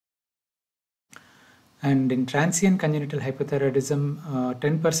And in transient congenital hypothyroidism,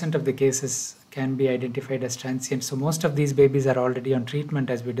 10% of the cases can be identified as transient. So most of these babies are already on treatment.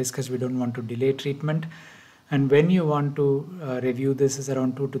 As we discussed, we don't want to delay treatment. And when you want to review this is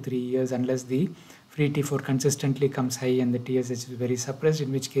around 2 to 3 years, unless the free T4 consistently comes high and the TSH is very suppressed,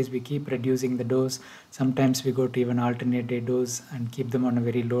 in which case we keep reducing the dose. Sometimes we go to even alternate day dose and keep them on a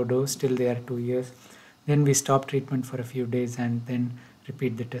very low dose till they are 2 years. Then we stop treatment for a few days and then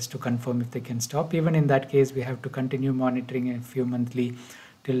repeat the test to confirm if they can stop. Even in that case, we have to continue monitoring a few monthly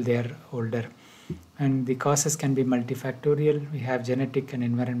till they are older. And the causes can be multifactorial. We have genetic and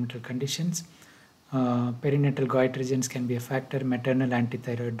environmental conditions. Perinatal goitrogens can be a factor, maternal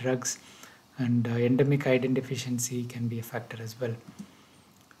antithyroid drugs, and endemic iodine deficiency can be a factor as well.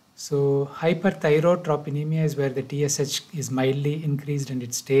 So hyperthyrotropinemia is where the TSH is mildly increased and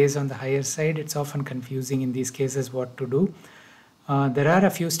it stays on the higher side. It's often confusing in these cases what to do. There are a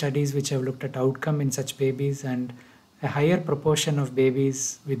few studies which have looked at outcome in such babies, and a higher proportion of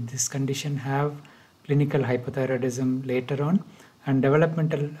babies with this condition have clinical hypothyroidism later on. And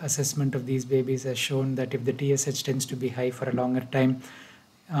developmental assessment of these babies has shown that if the TSH tends to be high for a longer time,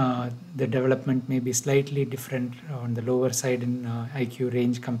 the development may be slightly different on the lower side in IQ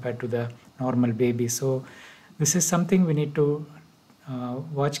range compared to the normal baby. So this is something we need to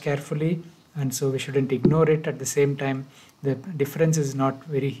watch carefully, and so we shouldn't ignore it. At the same time, the difference is not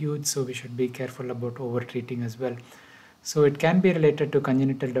very huge, so we should be careful about over treating as well. So it can be related to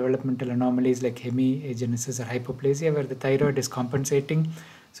congenital developmental anomalies like hemiagenesis or hypoplasia, where the thyroid is compensating.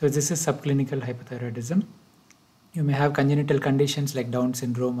 So this is subclinical hypothyroidism. You may have congenital conditions like Down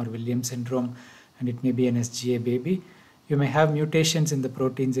syndrome or Williams syndrome, and it may be an SGA baby. You may have mutations in the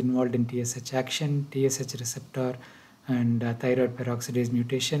proteins involved in TSH action, TSH receptor, and thyroid peroxidase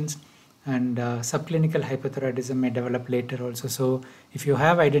mutations. And subclinical hypothyroidism may develop later also. So if you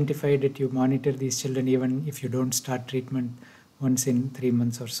have identified it, you monitor these children even if you don't start treatment once in 3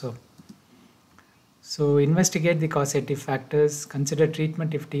 months or so. So investigate the causative factors. Consider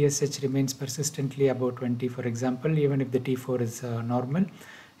treatment if TSH remains persistently above 20, for example, even if the T4 is normal,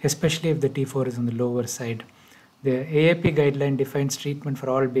 especially if the T4 is on the lower side. The AAP guideline defines treatment for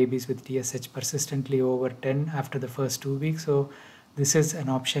all babies with TSH persistently over 10 after the first 2 weeks. So this is an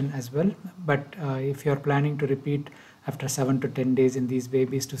option as well. But if you are planning to repeat after 7 to 10 days in these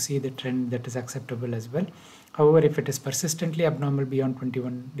babies to see the trend, that is acceptable as well. However, if it is persistently abnormal beyond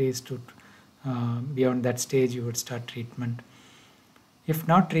 21 days to beyond that stage, you would start treatment. If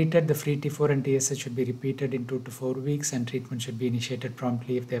not treated, the free T4 and TSH should be repeated in 2 to 4 weeks, and treatment should be initiated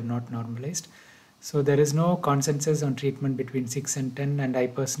promptly if they have not normalized. So there is no consensus on treatment between 6 and 10, and I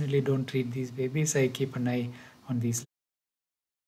personally don't treat these babies. I keep an eye on these.